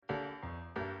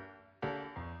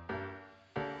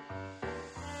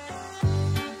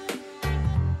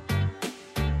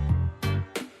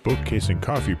Bookcase and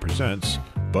Coffee presents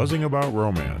Buzzing About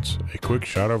Romance, a quick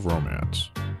shot of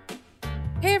romance.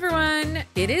 Hey everyone,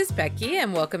 it is Becky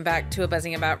and welcome back to a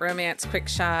Buzzing About Romance quick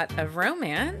shot of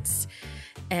romance.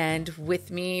 And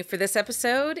with me for this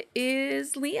episode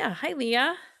is Leah. Hi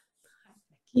Leah.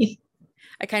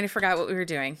 I kind of forgot what we were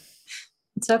doing.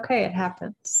 It's okay, it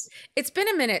happens. It's been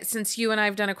a minute since you and I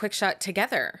have done a quick shot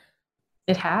together.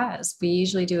 It has. We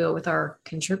usually do it with our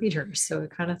contributors, so it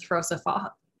kind of throws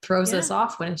us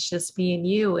off when it's just me and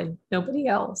you and nobody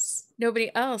else. Nobody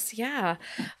else, yeah.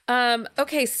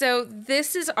 Okay, so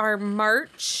this is our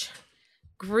March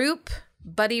group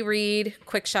buddy read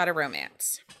quick shot of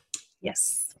romance.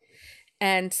 Yes.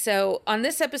 And so on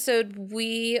this episode,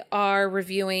 we are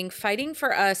reviewing Fighting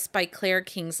for Us by Claire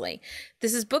Kingsley.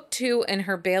 This is book 2 in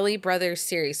her Bailey Brothers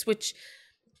series, which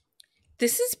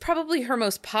this is probably her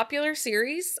most popular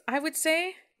series, I would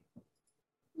say.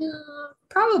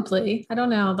 Probably. I don't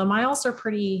know. The miles are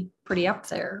pretty up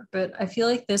there, but I feel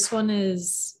like this one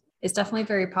is definitely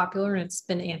very popular and it's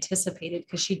been anticipated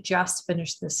because she just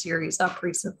finished this series up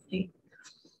recently.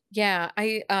 Yeah,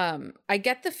 I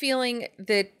get the feeling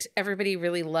that everybody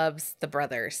really loves the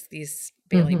brothers, these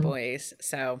Bailey boys.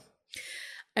 So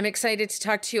I'm excited to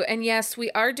talk to you. And yes, we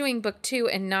are doing book 2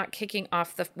 and not kicking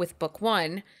off with book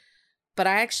 1, but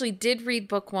I actually did read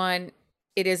book 1.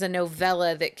 It is a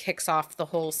novella that kicks off the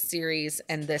whole series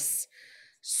and this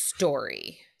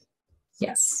story.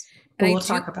 Yes. And we'll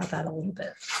talk about that a little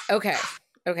bit. Okay,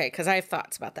 because I have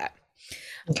thoughts about that.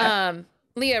 Okay.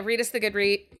 Leah, read us the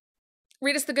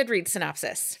Goodreads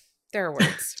synopsis. There are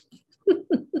words.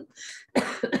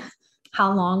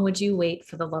 How long would you wait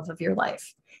for the love of your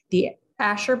life? The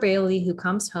Asher Bailey who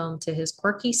comes home to his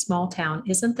quirky small town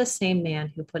isn't the same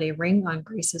man who put a ring on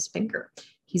Grace's finger.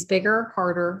 He's bigger,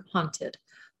 harder, hunted,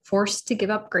 forced to give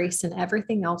up Grace and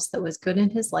everything else that was good in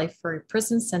his life for a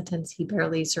prison sentence he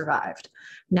barely survived.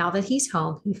 Now that he's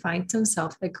home, he finds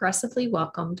himself aggressively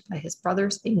welcomed by his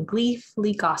brothers and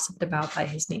gleefully gossiped about by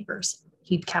his neighbors.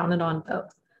 He'd counted on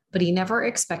both, but he never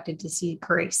expected to see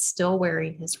Grace still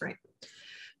wearing his ring.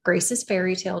 Grace's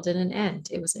fairy tale didn't end.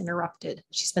 It was interrupted.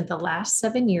 She spent the last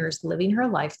 7 years living her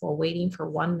life while waiting for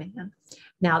one man.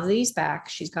 Now that he's back,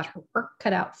 she's got her work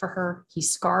cut out for her. He's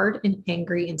scarred and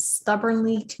angry and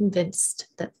stubbornly convinced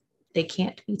that they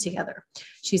can't be together.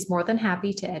 She's more than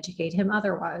happy to educate him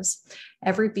otherwise.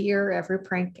 Every beer, every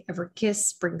prank, every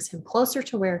kiss brings him closer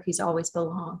to where he's always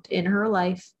belonged, in her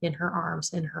life, in her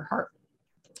arms, in her heart.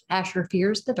 Asher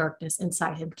fears the darkness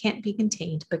inside him can't be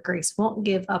contained, but Grace won't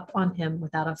give up on him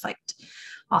without a fight.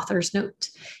 Author's note: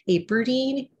 a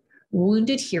brooding,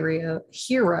 wounded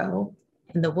hero,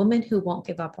 and the woman who won't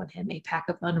give up on him, a pack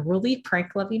of unruly,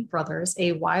 prank-loving brothers,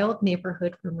 a wild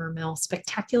neighborhood rumor mill,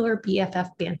 spectacular BFF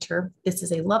banter. This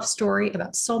is a love story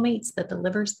about soulmates that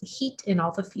delivers the heat in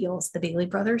all the feels. The Bailey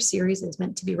Brothers series is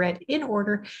meant to be read in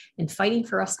order, and Fighting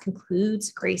for Us concludes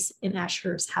Grace and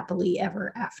Asher's happily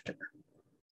ever after.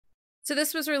 So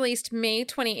this was released May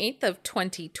 28th of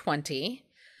 2020.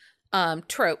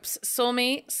 Tropes: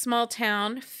 soulmate, small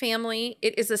town, family.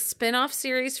 It is a spin-off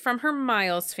series from her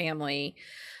Miles family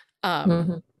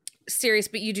series,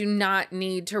 but you do not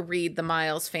need to read the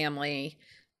Miles family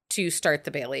to start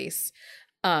the Baileys.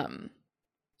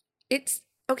 It's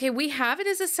okay. We have it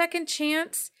as a second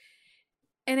chance,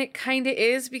 and it kind of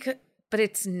is but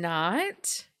it's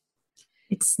not.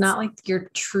 It's not like your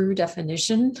true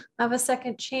definition of a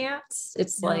second chance.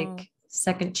 It's like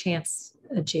second chance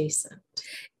adjacent.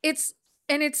 It's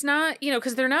not,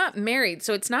 because they're not married.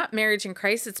 So it's not marriage in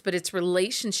crisis, but it's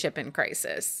relationship in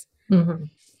crisis.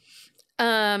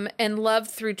 Mm-hmm. And love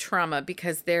through trauma,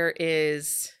 because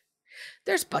there's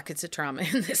buckets of trauma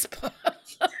in this book.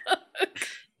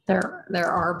 There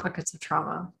are buckets of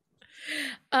trauma.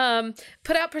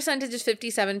 Put out percentage is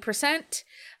 57%.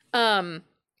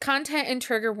 Content and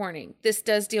trigger warning. This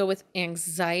does deal with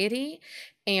anxiety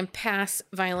and past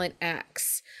violent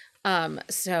acts.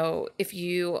 So if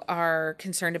you are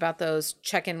concerned about those,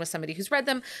 check in with somebody who's read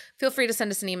them. Feel free to send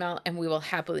us an email and we will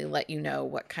happily let you know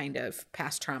what kind of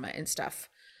past trauma and stuff.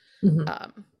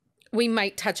 We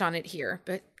might touch on it here,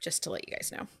 but just to let you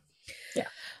guys know. Yeah.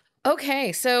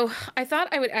 Okay. So I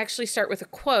thought I would actually start with a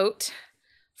quote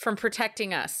from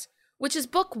Protecting Us, which is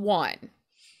book 1.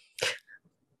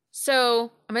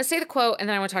 So I'm going to say the quote and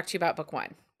then I want to talk to you about book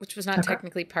 1, which was not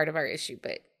technically part of our issue,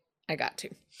 but I got to.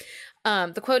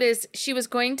 The quote is, "She was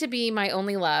going to be my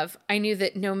only love. I knew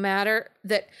that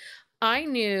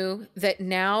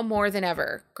now more than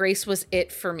ever, Grace was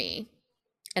it for me."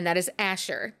 And that is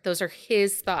Asher. Those are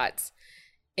his thoughts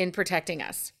in Protecting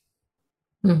Us.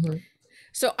 Mm-hmm.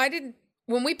 So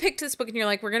when we picked this book and you're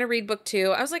like, we're going to read book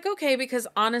 2, I was like, okay, because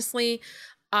honestly,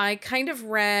 I kind of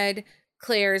read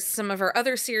Claire's, some of her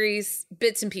other series,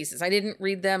 bits and pieces. I didn't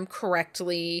read them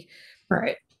correctly.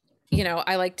 Right. You know,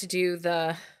 I like to do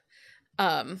the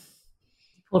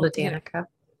Pulled a Danica.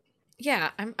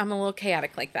 Yeah, I'm a little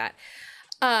chaotic like that.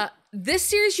 This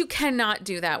series you cannot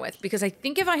do that with, because I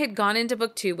think if I had gone into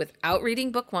book 2 without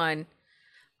reading book 1,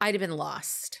 I'd have been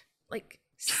lost. Like,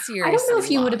 seriously, I don't know if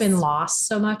you would have been lost. lost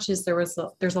so much as there's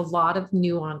a lot of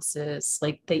nuances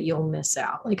like that you'll miss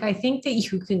out. Like I think that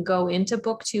you can go into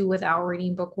book 2 without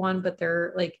reading book 1, but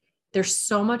there's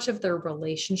so much of their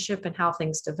relationship and how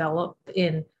things develop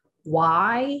in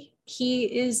why he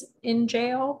is in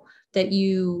jail that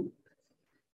you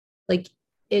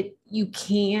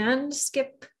can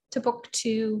skip to book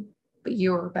 2, but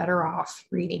you're better off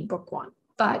reading book 1.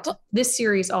 But this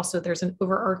series also, there's an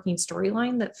overarching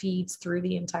storyline that feeds through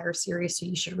the entire series. So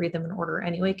you should read them in order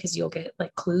anyway, because you'll get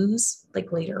like clues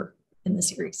like later in the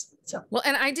series. So, well,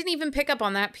 and I didn't even pick up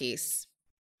on that piece.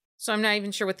 So I'm not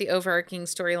even sure what the overarching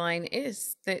storyline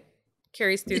is that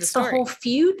carries through the story. It's the whole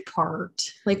feud part,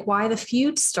 like why the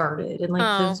feud started and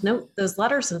like those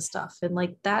letters and stuff. And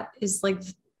like that is like,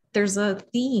 there's a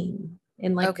theme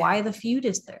and like why the feud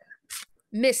is there.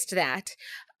 Missed that.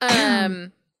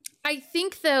 I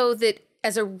think, though, that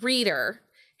as a reader,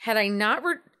 had I not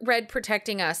read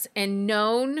Protecting Us and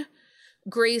known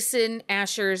Grayson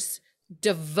Asher's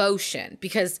devotion,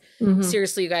 because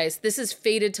seriously, you guys, this is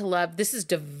fated to love. This is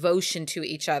devotion to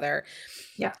each other.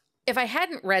 Yeah. If I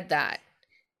hadn't read that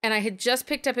and I had just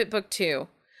picked up at book 2,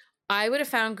 I would have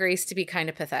found Grace to be kind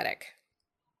of pathetic.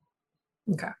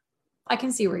 Okay. I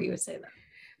can see where you would say that.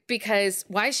 Because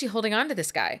why is she holding on to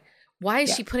this guy? Why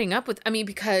is she putting up with,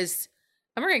 because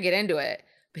I'm going to get into it,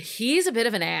 but he's a bit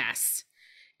of an ass,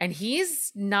 and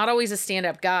he's not always a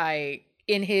stand-up guy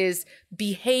in his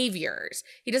behaviors.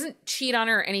 He doesn't cheat on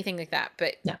her or anything like that,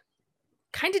 but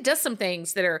kind of does some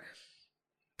things that are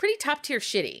pretty top-tier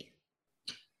shitty.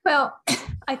 Well,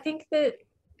 I think that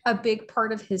a big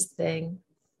part of his thing,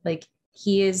 like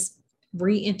he is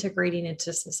reintegrating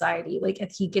into society. Like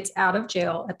he gets out of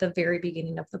jail at the very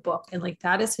beginning of the book, and like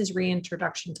that is his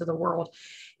reintroduction to the world.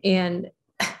 And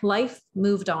life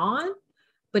moved on,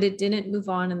 but it didn't move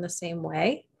on in the same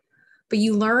way. But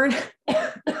you learn,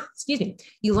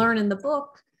 you learn in the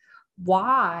book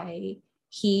why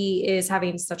he is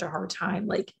having such a hard time,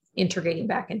 like integrating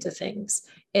back into things.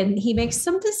 And he makes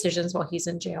some decisions while he's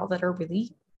in jail that are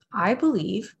really, I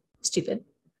believe, stupid.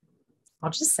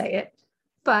 I'll just say it.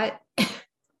 But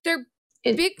they're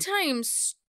big time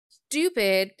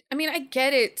stupid. I mean, I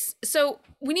get it. So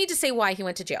we need to say why he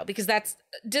went to jail, because that's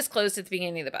disclosed at the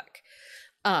beginning of the book.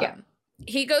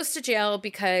 He goes to jail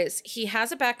because he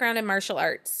has a background in martial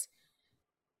arts.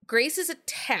 Grace is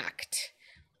attacked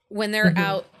when they're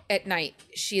out at night.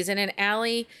 She is in an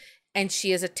alley and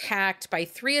she is attacked by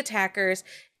 3 attackers,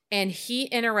 and he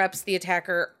interrupts the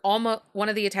attacker, one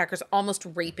of the attackers almost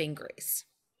raping Grace.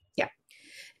 Yeah.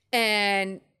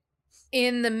 And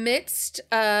in the midst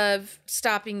of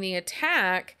stopping the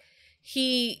attack,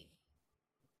 his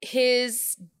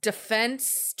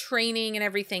defense training and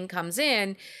everything comes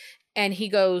in, and he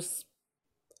goes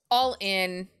all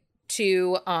in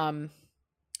to and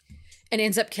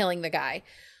ends up killing the guy.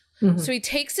 So he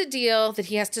takes a deal that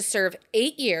he has to serve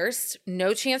 8 years,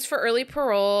 no chance for early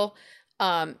parole.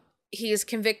 He is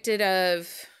convicted of,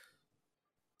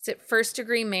 is it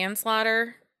first-degree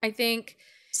manslaughter, I think?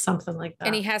 Something like that.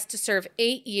 And he has to serve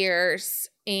 8 years.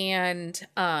 And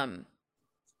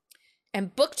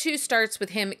book 2 starts with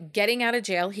him getting out of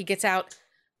jail. He gets out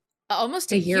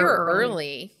almost a year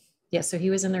early. Yeah, so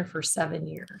he was in there for 7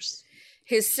 years.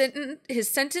 His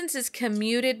sentence is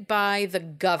commuted by the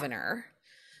governor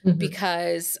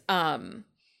because come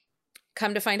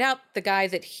to find out, the guy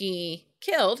that he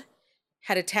killed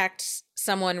had attacked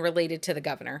someone related to the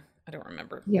governor. I don't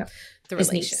remember. Yeah. The his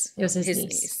relation. Niece. It was his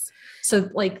niece. So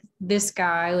like this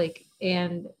guy, like,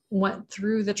 and went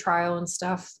through the trial and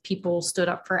stuff. People stood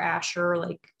up for Asher,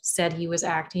 like said he was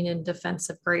acting in defense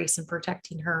of Grace and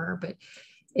protecting her, but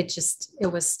it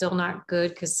was still not good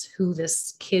because who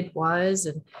this kid was.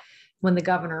 And when the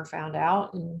governor found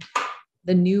out, and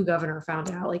the new governor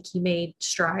found out, like he made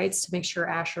strides to make sure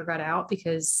Asher got out,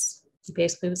 because he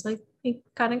basically was like, he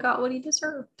kind of got what he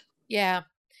deserved. Yeah.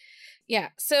 Yeah.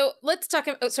 So let's talk.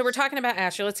 So we're talking about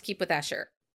Asher. Let's keep with Asher.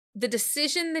 The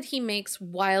decision that he makes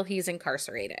while he's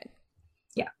incarcerated.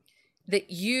 Yeah.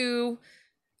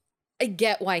 I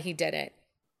get why he did it.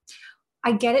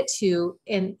 I get it too.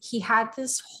 And he had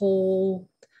this whole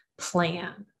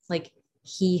plan. Like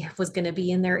he was going to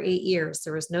be in there 8 years.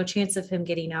 There was no chance of him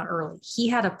getting out early. He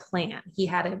had a plan. He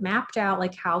had it mapped out,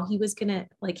 like how he was going to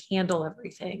like handle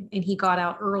everything. And he got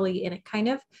out early, and it kind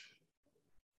of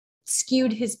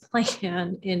skewed his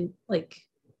plan, and like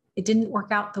it didn't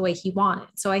work out the way he wanted.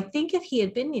 So I think if he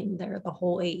had been in there the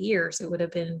whole 8 years,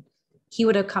 he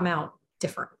would have come out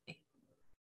differently.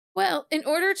 Well, in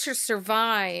order to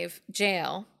survive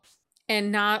jail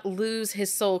and not lose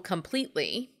his soul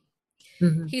completely,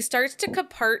 he starts to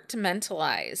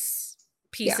compartmentalize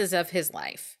pieces of his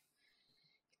life.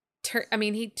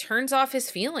 He turns off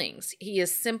his feelings. He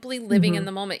is simply living in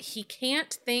the moment. He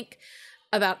can't think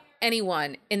about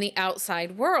anyone in the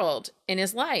outside world in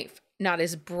his life. Not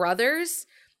his brothers,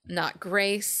 not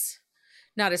Grace,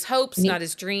 not his hopes, not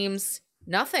his dreams,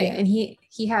 nothing. Yeah, and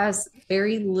he has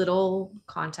very little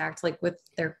contact like with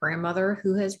their grandmother,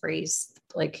 who has raised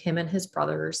like him and his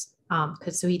brothers.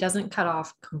 So he doesn't cut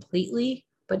off completely,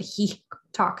 but he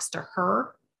talks to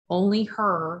her, only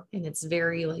her, and it's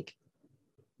very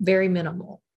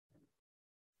minimal.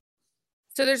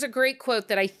 So there's a great quote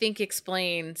that I think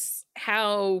explains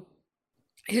how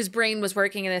his brain was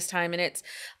working in this time. And it's,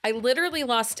 I literally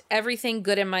lost everything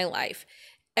good in my life.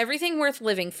 Everything worth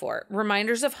living for.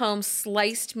 Reminders of home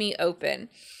sliced me open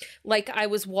like I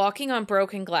was walking on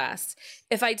broken glass.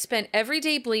 If I'd spent every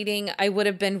day bleeding, I would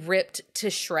have been ripped to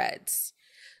shreds.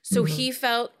 So he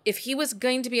felt if he was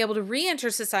going to be able to re-enter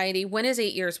society when his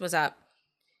 8 years was up,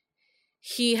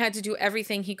 he had to do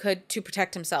everything he could to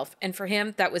protect himself. And for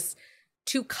him, that was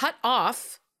to cut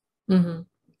off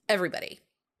everybody.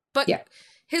 But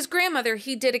his grandmother,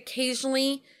 he did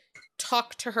occasionally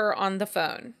talk to her on the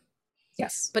phone.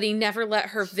 Yes. But he never let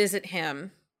her visit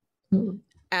him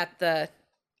at the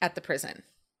prison.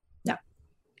 No.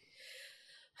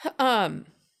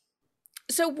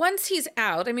 So once he's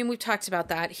out, I mean, we've talked about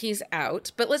that. He's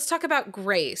out. But let's talk about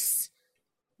Grace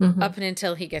up and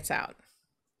until he gets out.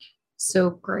 So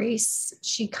Grace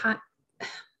is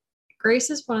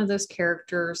one of those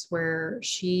characters where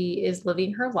she is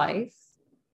living her life,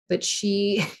 but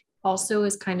she also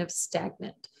is kind of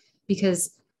stagnant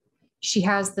because she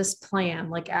has this plan,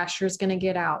 like Asher's going to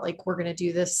get out. Like we're going to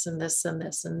do this and this and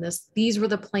this and this. These were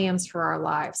the plans for our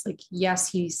lives. Like, yes,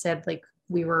 he said like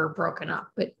we were broken up,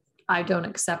 but I don't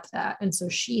accept that. And so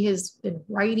she has been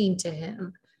writing to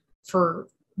him for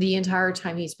the entire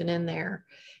time he's been in there.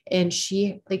 And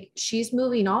she's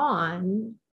moving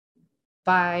on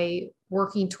by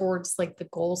working towards like the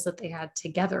goals that they had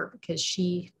together, because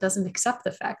she doesn't accept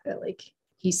the fact that like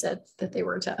he said that they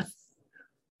were done.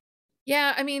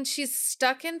 Yeah, I mean, she's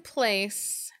stuck in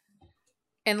place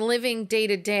and living day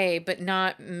to day, but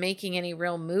not making any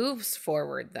real moves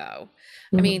forward, though.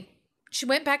 I mean, she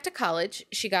went back to college.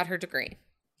 She got her degree.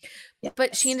 Yes.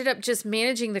 But she ended up just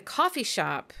managing the coffee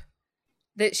shop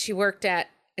that she worked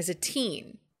at as a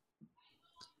teen.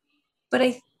 But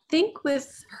I think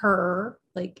with her,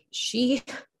 like she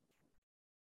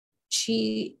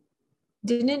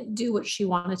didn't do what she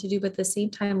wanted to do, but at the same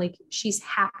time, like she's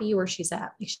happy where she's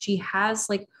at. Like she has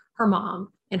like her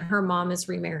mom, and her mom is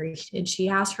remarried, and she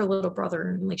has her little brother,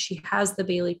 and like she has the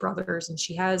Bailey brothers, and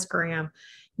she has Graham.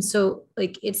 And so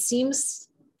like it seems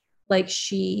like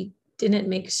she didn't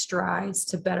make strides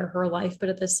to better her life, but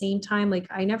at the same time, like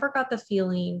I never got the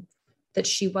feeling that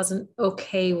she wasn't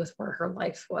okay with where her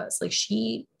life was. Like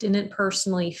she didn't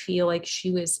personally feel like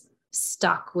she was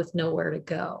stuck with nowhere to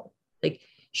go. Like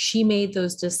she made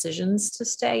those decisions to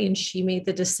stay, and she made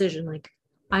the decision like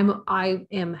I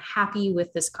am happy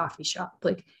with this coffee shop.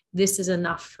 Like this is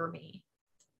enough for me.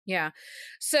 Yeah.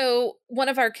 So one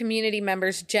of our community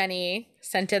members, Jenny,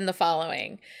 sent in the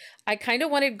following. I kind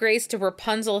of wanted Grace to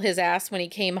Rapunzel his ass when he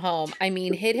came home. I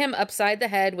mean, hit him upside the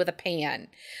head with a pan.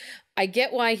 I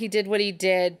get why he did what he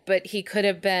did, but he could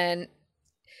have had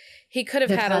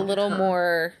a little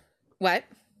more. What?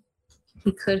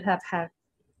 He could have had.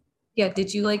 Yeah.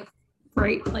 Did you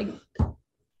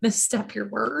misstep your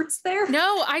words there?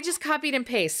 No, I just copied and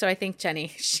paste. So I think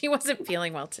Jenny, she wasn't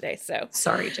feeling well today. So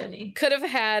sorry, Jenny. Could have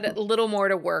had a little more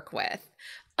to work with.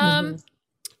 I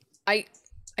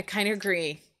kind of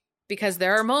agree, because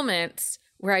there are moments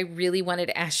where I really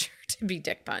wanted Asher to be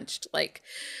dick punched.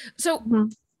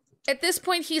 At this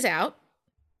point, he's out.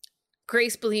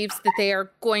 Grace believes that they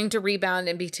are going to rebound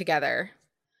and be together.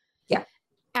 Yeah.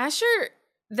 Asher,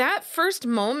 that first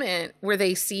moment where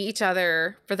they see each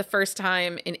other for the first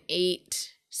time in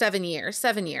 7 years.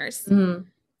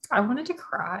 I wanted to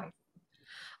cry.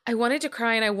 I wanted to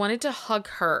cry, and I wanted to hug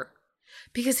her,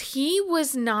 because he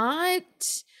was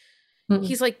not,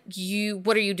 he's like,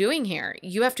 what are you doing here?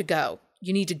 You have to go.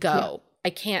 You need to go. Yeah. I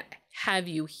can't have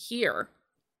you here.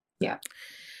 Yeah.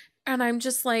 And I'm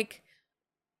just like,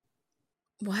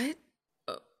 What?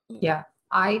 Yeah.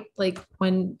 I like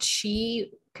when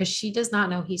because she does not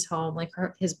know he's home. Like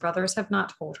his brothers have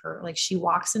not told her. Like she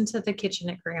walks into the kitchen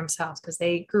at Graham's house because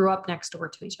they grew up next door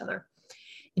to each other.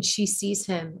 And she sees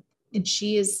him and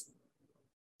she is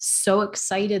so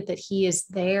excited that he is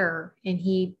there. And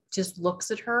he just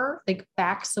looks at her, like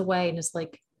backs away and is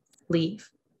like, leave.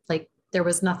 Like there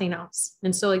was nothing else.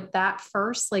 And so like that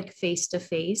first like face to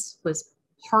face was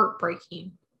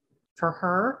heartbreaking for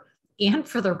her and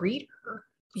for the reader.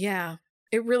 Yeah,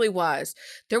 it really was.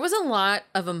 There was a lot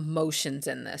of emotions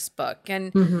in this book.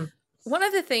 And one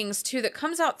of the things, too, that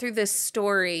comes out through this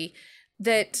story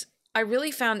that I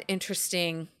really found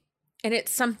interesting, and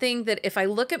it's something that if I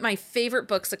look at my favorite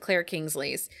books of Claire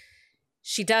Kingsley's,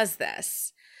 she does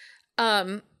this,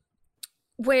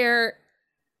 where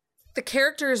the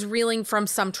character is reeling from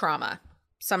some trauma,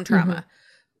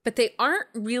 but they aren't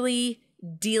really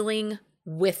dealing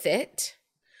with it.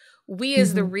 We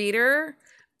as the reader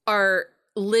are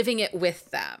living it with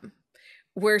them.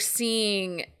 We're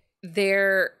seeing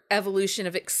their evolution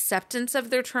of acceptance of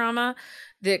their trauma,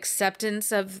 the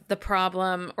acceptance of the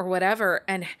problem or whatever.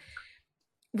 And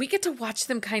we get to watch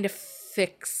them kind of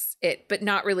fix it, but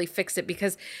not really fix it,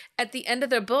 because at the end of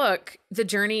the book, the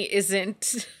journey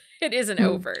isn't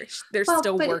over. They're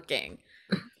still working.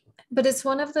 But it's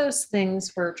one of those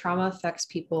things where trauma affects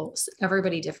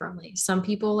everybody differently. Some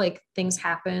people, like things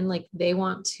happen, like they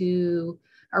want to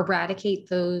eradicate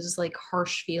those like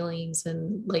harsh feelings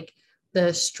and like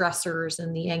the stressors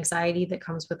and the anxiety that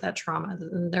comes with that trauma.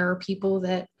 And there are people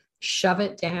that shove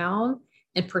it down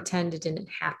and pretend it didn't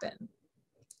happen.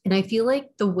 And I feel like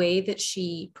the way that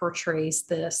she portrays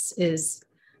this is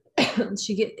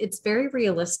it's very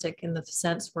realistic in the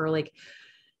sense where like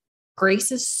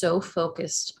Grace is so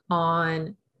focused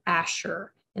on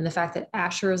Asher and the fact that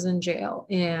Asher is in jail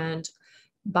and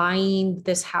buying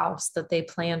this house that they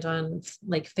planned on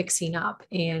like fixing up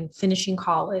and finishing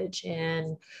college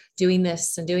and doing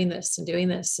this and doing this and doing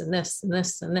this and this and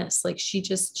this and this. Like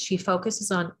she focuses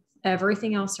on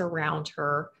everything else around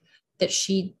her, that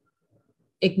she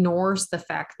ignores the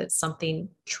fact that something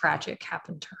tragic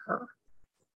happened to her.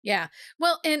 Yeah.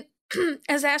 Well, and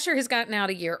as Asher has gotten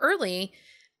out a year early,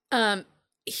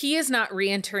 he is not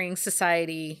re-entering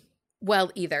society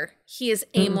well either. He is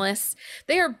aimless.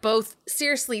 They are both,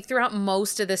 seriously, throughout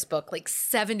most of this book, like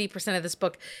 70% of this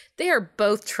book, they are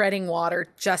both treading water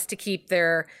just to keep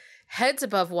their heads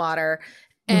above water.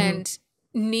 And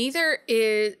neither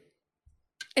is,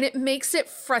 and it makes it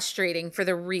frustrating for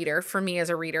the reader. For me as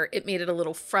a reader, it made it a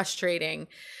little frustrating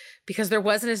because there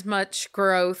wasn't as much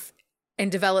growth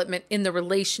and development in the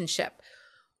relationship,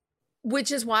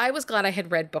 which is why I was glad I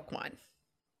had read book one.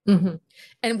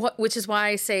 And which is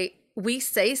why we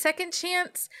say second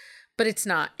chance, but it's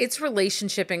not. It's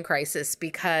relationship in crisis,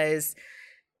 because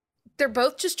they're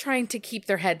both just trying to keep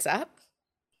their heads up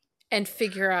and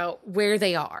figure out where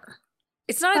they are.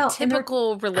 It's not a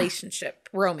typical relationship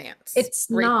romance. It's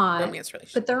not romance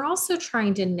relationship. But they're also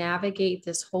trying to navigate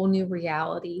this whole new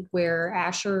reality where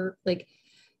Asher, like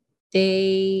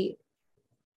in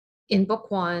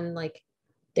book one, like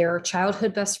they're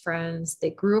childhood best friends.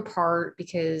 They grew apart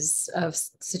because of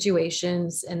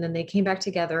situations, and then they came back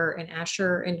together, and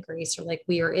Asher and Grace are like,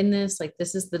 we are in this, like,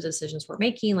 this is the decisions we're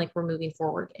making, like we're moving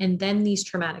forward. And then these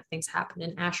traumatic things happen,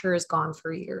 and Asher is gone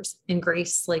for years, and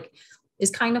Grace like is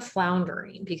kind of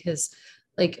floundering because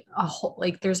like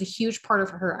there's a huge part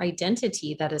of her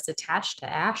identity that is attached to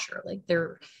Asher. Like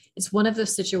it's one of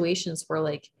those situations where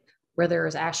like, where there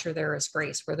is Asher, there is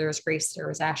Grace. Where there is Grace, there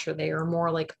is Asher. They are more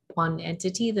like one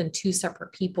entity than two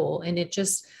separate people. And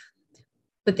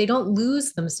but they don't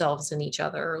lose themselves in each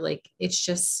other. Like it's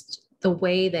just the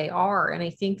way they are. And I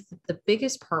think that the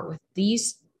biggest part with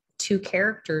these two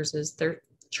characters is they're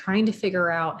trying to figure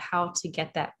out how to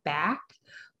get that back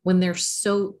when they're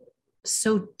so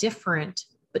different,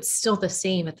 but still the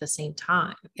same at the same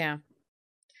time. Yeah.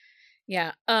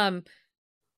 Yeah.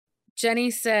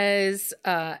 Jenny says,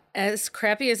 as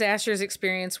crappy as Asher's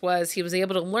experience was, he was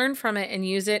able to learn from it and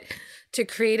use it to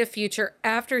create a future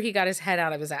after he got his head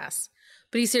out of his ass.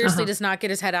 But he seriously does not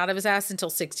get his head out of his ass until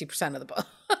 60% of the book.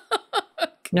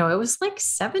 No, it was like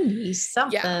 70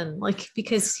 something, like,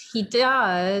 because he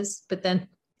does, but then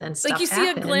stuff like you see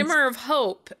happens. A glimmer of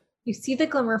hope. You see the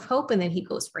glimmer of hope, and then he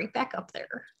goes right back up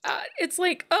there. It's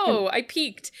like, I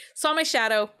peeked, saw my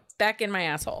shadow, back in my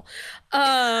asshole.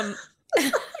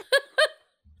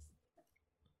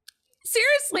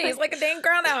 Seriously, it's like a dang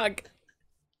groundhog.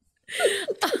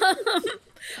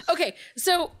 Okay,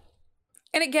 so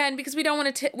And again, because we don't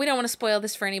want to spoil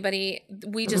this for anybody,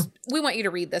 we want you to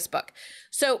read this book.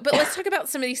 So, but let's talk about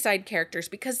some of these side characters,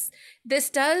 because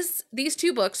these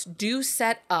two books do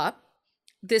set up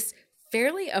this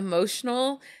fairly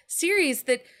emotional series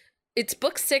that it's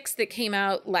book 6 that came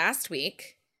out last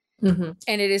week. And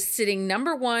it is sitting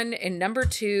number 1 and number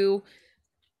 2,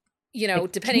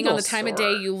 depending on the time of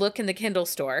day you look in the Kindle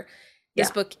store.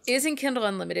 This book is in Kindle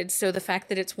Unlimited. So the fact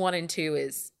that it's 1 and 2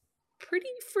 is pretty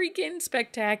freaking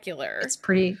spectacular. It's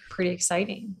pretty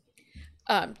exciting.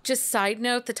 Just side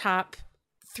note, the top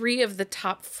 3 of the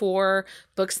top 4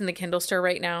 books in the Kindle store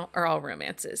right now are all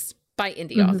romances by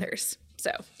indie authors.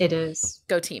 So it is.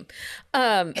 Go team.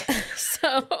 Go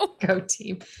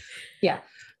team. Yeah.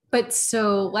 But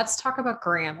so let's talk about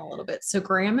Graham a little bit. So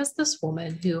Graham is this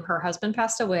woman who her husband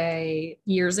passed away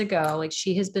years ago. Like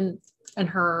she has been, and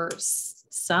her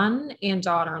son and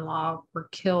daughter-in-law were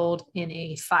killed in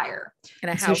a fire. In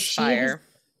a house fire.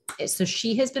 So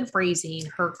she has been raising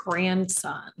her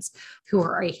grandsons, who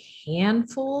are a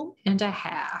handful and a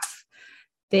half.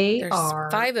 There's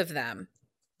 5 of them.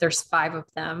 There's 5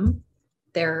 of them.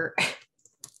 They're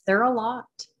a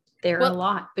lot. They're a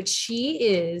lot. But she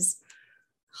is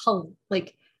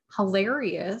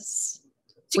hilarious.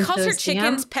 She calls her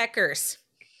chickens peckers.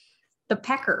 The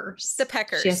peckers. The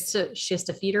peckers. She has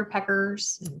to feed her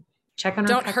peckers and check on her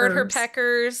Don't peckers. hurt her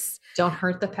peckers. Don't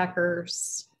hurt the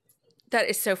peckers. That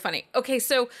is so funny. Okay,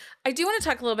 so I do want to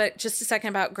talk a little bit, just a second,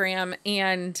 about Graham.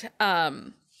 And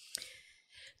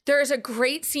there is a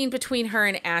great scene between her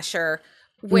and Asher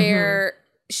where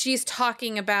she's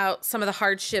talking about some of the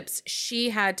hardships she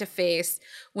had to face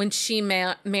when she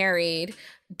married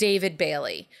David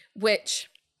Bailey, which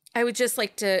I would just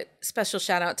like to special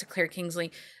shout out to Claire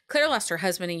Kingsley. Claire lost her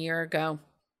husband a year ago,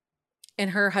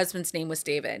 and her husband's name was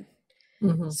David.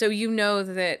 So you know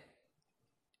that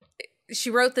she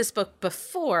wrote this book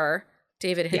before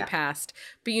David had passed,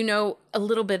 but you know a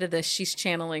little bit of this, she's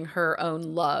channeling her own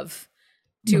love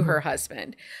to her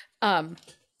husband.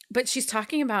 But she's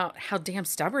talking about how damn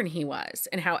stubborn he was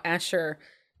and how Asher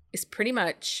is pretty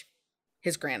much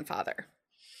his grandfather.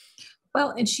 Well,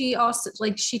 and she also,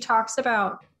 she talks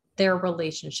about their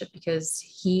relationship because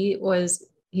he's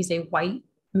a white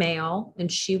male and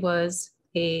she was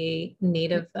a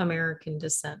Native American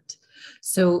descent.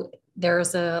 So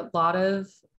there's a lot of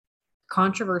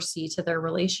controversy to their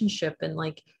relationship. And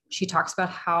she talks about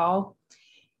how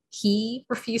he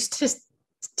refused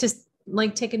to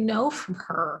take a no from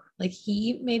her.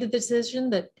 He made a decision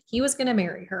that he was going to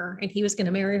marry her and he was going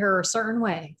to marry her a certain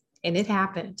way. And it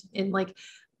happened. And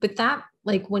but that,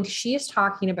 when she is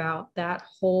talking about that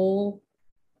whole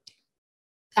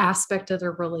aspect of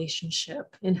their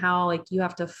relationship and how you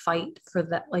have to fight for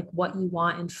that, what you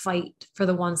want, and fight for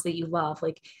the ones that you love.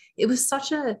 It was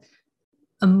such a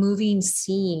moving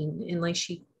scene.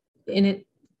 And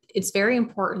it's very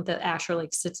important that Asher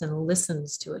sits and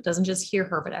listens to it, doesn't just hear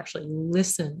her, but actually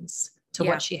listens to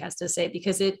what she has to say,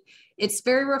 because it's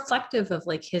very reflective of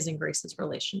his and Grace's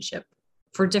relationship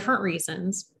for different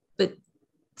reasons, but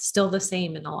still the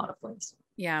same in a lot of ways.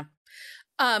 Yeah.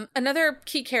 Another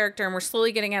key character, and we're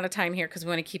slowly getting out of time here because we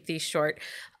want to keep these short,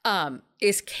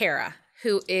 is Kara,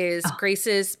 who is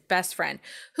Grace's best friend,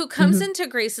 who comes into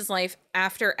Grace's life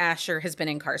after Asher has been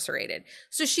incarcerated.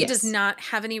 So she does not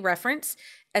have any reference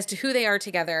as to who they are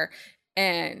together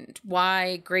and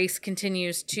why Grace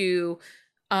continues to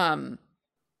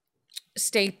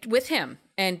stay with him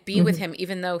and be with him,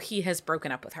 even though he has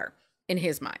broken up with her in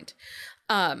his mind.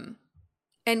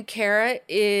 And Kara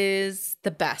is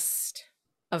the best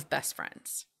of best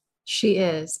friends. She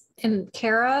is. And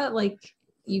Kara,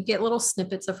 you get little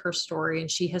snippets of her story, and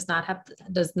she does not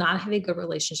have a good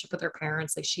relationship with her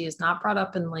parents. She is not brought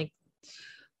up in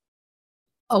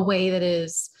a way that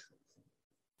is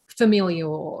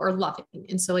familial or loving.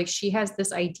 And so she has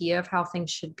this idea of how things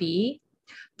should be,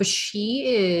 but she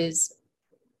is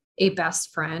a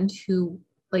best friend who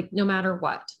no matter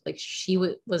what, she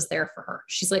was there for her.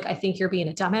 She's I think you're being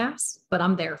a dumbass, but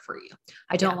I'm there for you.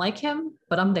 I don't like him,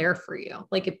 but I'm there for you.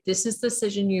 If this is the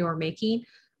decision you are making,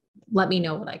 let me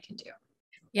know what I can do.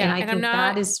 Yeah. And I think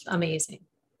that is amazing.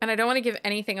 And I don't want to give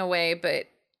anything away, but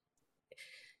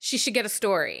she should get a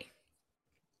story.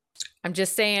 I'm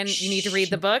just saying, you need to read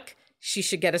the book. She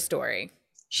should get a story.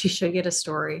 She should get a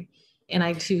story. And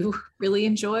I do really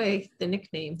enjoy the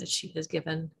nickname that she has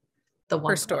given the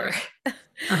one her story.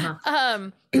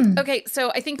 Okay,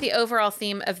 so I think the overall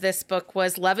theme of this book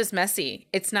was love is messy.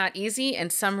 It's not easy,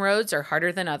 and some roads are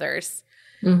harder than others.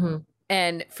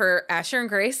 And for Asher and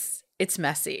Grace, it's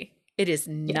messy. It is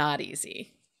not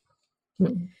easy.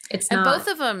 It's and not. Both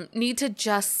of them need to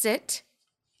just sit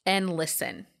and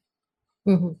listen.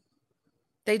 Mhm.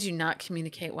 They do not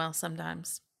communicate well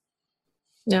sometimes.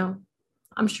 No,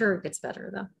 I'm sure it gets better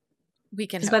though. We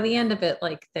can Because hope. by the end of it,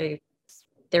 like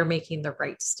they're making the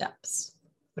right steps,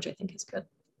 which I think is good.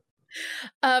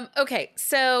 Okay,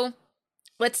 so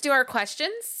let's do our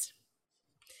questions.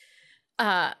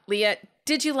 Leah,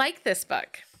 did you like this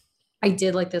book? I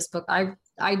did like this book.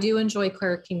 I do enjoy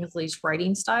Claire Kingsley's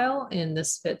writing style, and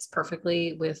this fits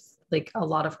perfectly with like a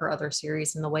lot of her other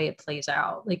series and the way it plays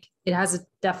out. Like it has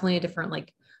definitely a different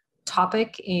like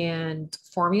topic and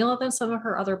formula than some of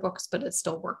her other books, but it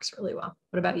still works really well.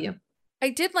 What about you? I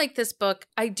did like this book.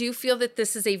 I do feel that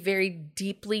this is a very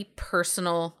deeply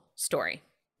personal story.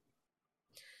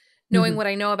 Knowing what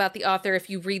I know about the author, if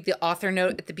you read the author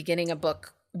note at the beginning of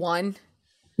book 1,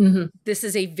 this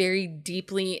is a very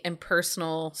deeply and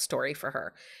personal story for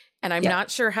her. And I'm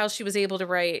not sure how she was able to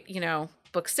write,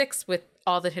 book 6 with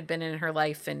all that had been in her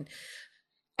life. And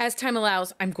as time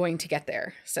allows, I'm going to get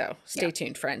there. So stay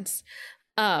tuned, friends.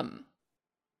 Who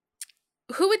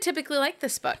would typically like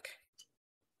this book?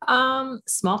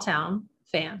 Small town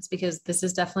fans, because this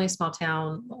is definitely a small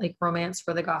town like romance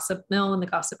for the gossip mill and the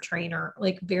gossip train are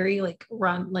like very like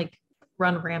run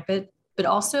rampant, but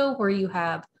also where you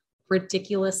have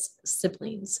ridiculous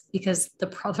siblings, because the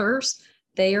brothers,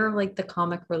 they are like the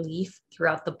comic relief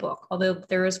throughout the book. Although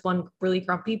there is one really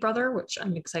grumpy brother, which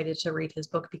I'm excited to read his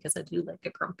book because I do like a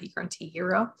grumpy, grunty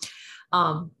hero.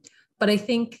 But I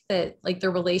think that like the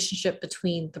relationship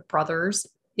between the brothers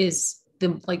is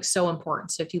like so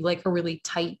important. So if you like a really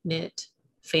tight knit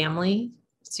family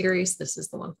series, this is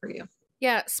the one for you.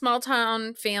 Yeah, small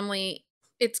town family.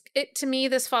 It to me,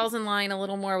 this falls in line a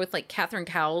little more with like Catherine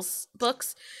Cowell's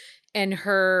books and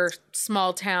her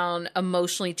small town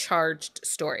emotionally charged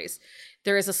stories.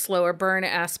 There is a slower burn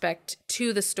aspect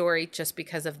to the story just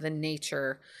because of the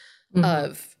nature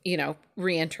of,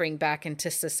 re-entering back into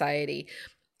society.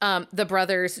 The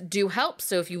brothers do help.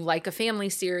 So if you like a family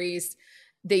series,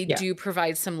 they do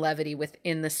provide some levity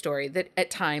within the story that at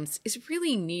times is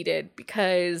really needed,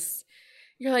 because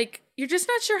you're just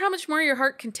not sure how much more your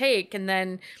heart can take. And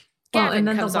then Gavin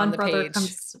comes on the page.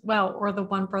 The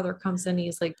one brother comes in,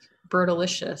 he's like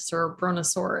Brodalicious or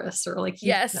Brontosaurus, or like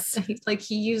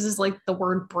he uses like the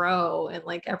word bro and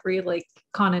like every like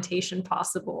connotation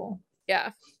possible.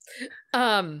 Yeah.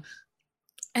 And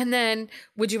then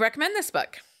would you recommend this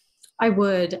book? I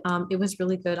would. It was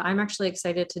really good. I'm actually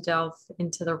excited to delve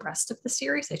into the rest of the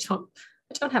series. I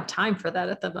don't have time for that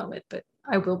at the moment, but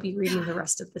I will be reading the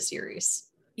rest of the series.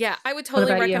 Yeah, I would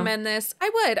totally recommend this.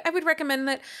 I would recommend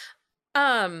that.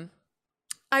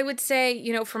 I would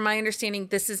say, from my understanding,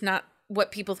 this is not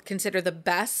what people consider the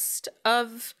best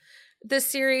of this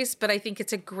series, but I think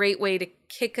it's a great way to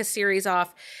kick a series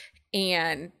off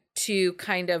and to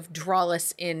kind of draw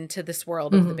us into this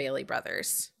world of the Bailey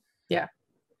brothers. Yeah.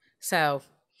 So,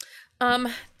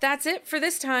 that's it for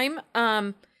this time.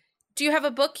 Do you have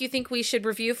a book you think we should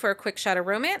review for a quick shot of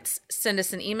romance? Send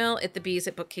us an email at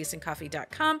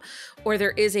thebees@bookcaseandcoffee.com, or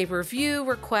there is a review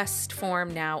request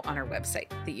form now on our website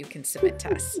that you can submit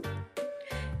to us.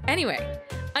 Anyway,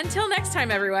 until next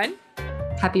time, everyone.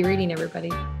 Happy reading,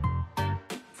 everybody.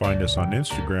 Find us on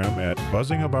Instagram at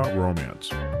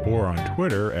buzzingaboutromance or on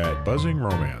Twitter at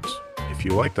buzzingromance. If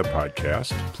you like the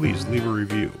podcast, please leave a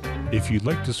review. If you'd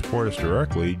like to support us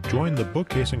directly, join the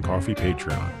Bookcase and Coffee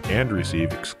Patreon and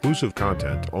receive exclusive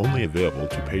content only available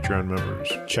to Patreon members.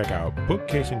 Check out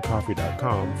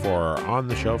bookcaseandcoffee.com for our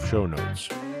on-the-shelf show notes.